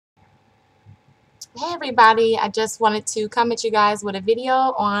Hey everybody, I just wanted to come at you guys with a video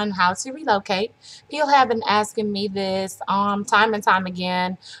on how to relocate. People have been asking me this time and time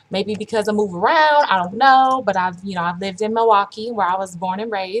again, maybe because I move around, I don't know, but I've lived in Milwaukee where I was born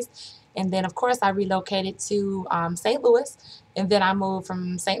and raised. And then of course I relocated to St. Louis, and then I moved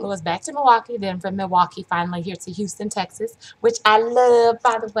from St. Louis back to Milwaukee, then from Milwaukee finally here to Houston, Texas, which I love,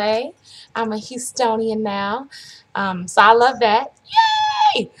 by the way. I'm a Houstonian now. So I love that.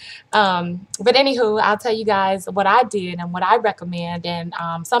 Yay! But anywho, I'll tell you guys what I did and what I recommend. And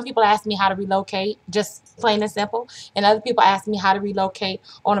some people ask me how to relocate, just plain and simple. And other people ask me how to relocate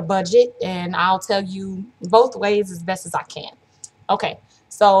on a budget. And I'll tell you both ways as best as I can. Okay,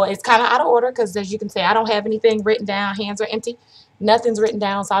 so it's kind of out of order because as you can see, I don't have anything written down. Hands are empty. Nothing's written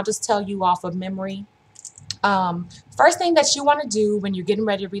down. So I'll just tell you off of memory. um, First thing that you want to do when you're getting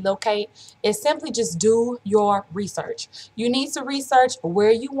ready to relocate is simply just do your research. You need to research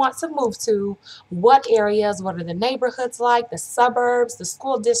where you want to move to, what areas, what are the neighborhoods like, the suburbs, the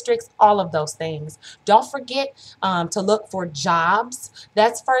school districts, all of those things. Don't forget to look for jobs.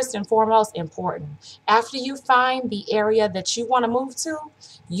 That's first and foremost important. After you find the area that you want to move to,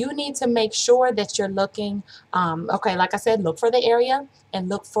 you need to make sure that you're looking, okay, like I said, look for the area and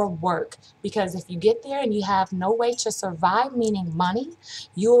look for work, because if you get there and you have no way to survive, meaning money,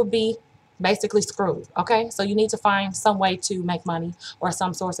 you will be basically screwed. Okay, so you need to find some way to make money or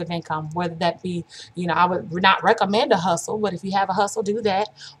some source of income, whether that be, I would not recommend a hustle, but if you have a hustle, do that,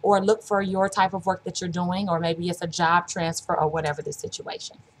 or look for your type of work that you're doing, or maybe it's a job transfer or whatever the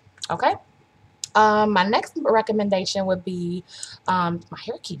situation. Okay. My next recommendation would be, my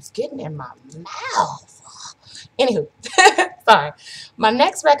hair keeps getting in my mouth. Anywho, sorry. My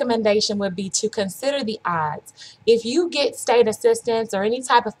next recommendation would be to consider the odds. If you get state assistance or any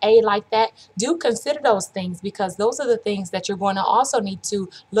type of aid like that, do consider those things, because those are the things that you're going to also need to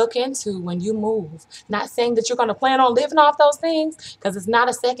look into when you move. Not saying that you're going to plan on living off those things, because it's not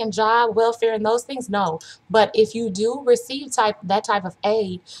a second job, welfare, and those things. No, but if you do receive that type of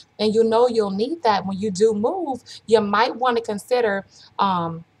aid, and you know you'll need that when you do move, you might want to consider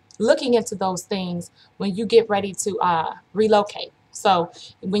looking into those things when you get ready to relocate. So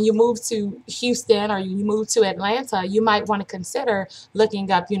when you move to Houston or you move to Atlanta, you might want to consider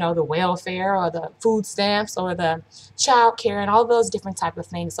looking up, the welfare or the food stamps or the child care and all those different type of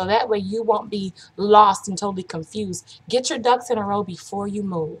things. So that way you won't be lost and totally confused. Get your ducks in a row before you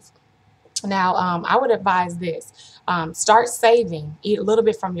move. Now, I would advise this. Start saving a little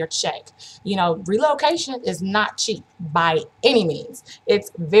bit from your check. Relocation is not cheap by any means.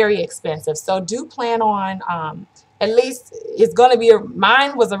 It's very expensive. So do plan on, at least it's going to be,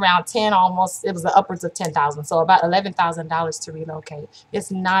 mine was around 10 almost, it was upwards of 10,000. So about $11,000 to relocate. It's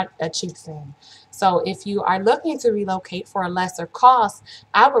not a cheap thing. So if you are looking to relocate for a lesser cost,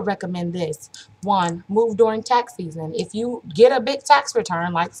 I would recommend this. One, move during tax season. If you get a big tax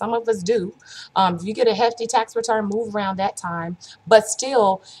return, like some of us do, if you get a hefty tax return, move around that time. But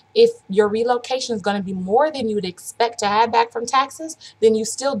still, if your relocation is going to be more than you would expect to have back from taxes, then you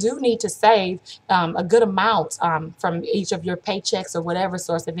still do need to save a good amount from each of your paychecks or whatever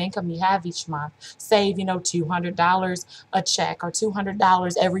source of income you have each month. Save, $200 a check or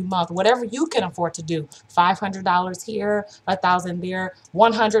 $200 every month, whatever you can afford to do. $500 here, 1,000 there,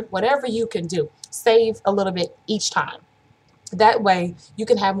 100, whatever you can do. Save a little bit each time. That way you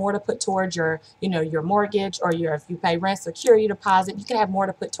can have more to put towards your mortgage, or if you pay rent, security deposit, you can have more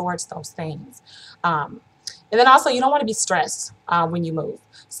to put towards those things. And then also, you don't want to be stressed when you move.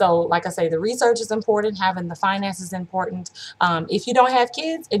 So like I say, the research is important. Having the finances is important. If you don't have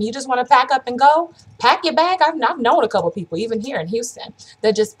kids and you just want to pack up and go, pack your bag. I've known a couple people, even here in Houston,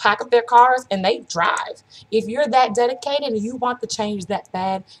 that just pack up their cars and they drive. If you're that dedicated and you want the change that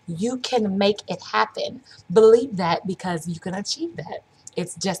bad, you can make it happen. Believe that, because you can achieve that.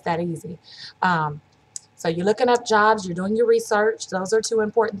 It's just that easy. So you're looking up jobs, you're doing your research. Those are two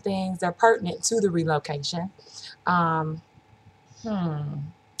important things. They're pertinent to the relocation. Um,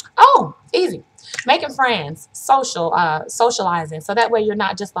 Oh, easy. Making friends, socializing. So that way you're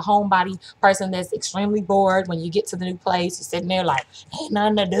not just the homebody person that's extremely bored when you get to the new place. You're sitting there like, ain't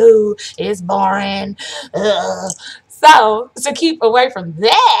nothing to do. It's boring. Ugh. So to keep away from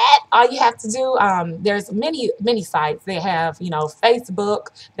that, all you have to do, there's many sites. They have, Facebook.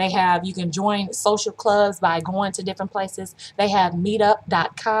 You can join social clubs by going to different places. They have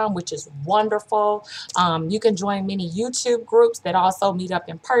meetup.com, which is wonderful. You can join many YouTube groups that also meet up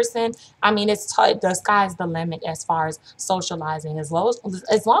in person. I mean, the sky's the limit as far as socializing. As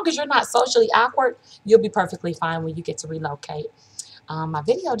long as you're not socially awkward, you'll be perfectly fine when you get to relocate. My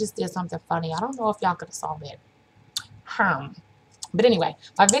video just did something funny. I don't know if y'all could have saw that. Hmm. But anyway,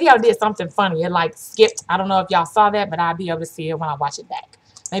 my video did something funny. It like skipped. I don't know if y'all saw that, but I'll be able to see it when I watch it back.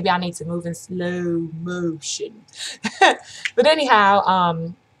 Maybe I need to move in slow motion. But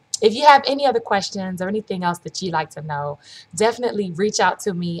anyhow, if you have any other questions or anything else that you'd like to know, definitely reach out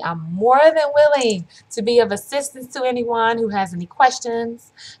to me. I'm more than willing to be of assistance to anyone who has any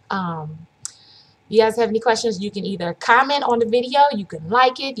questions. You guys have any questions, you can either comment on the video, you can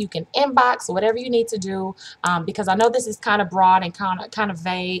like it, you can inbox, whatever you need to do, because I know this is kind of broad and kind of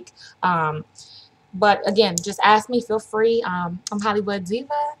vague. But again, just ask me, feel free. I'm Hollywood Diva,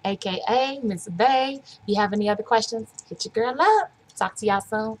 aka Miss Bay. If you have any other questions, hit your girl up. Talk to y'all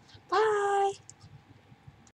soon. Bye.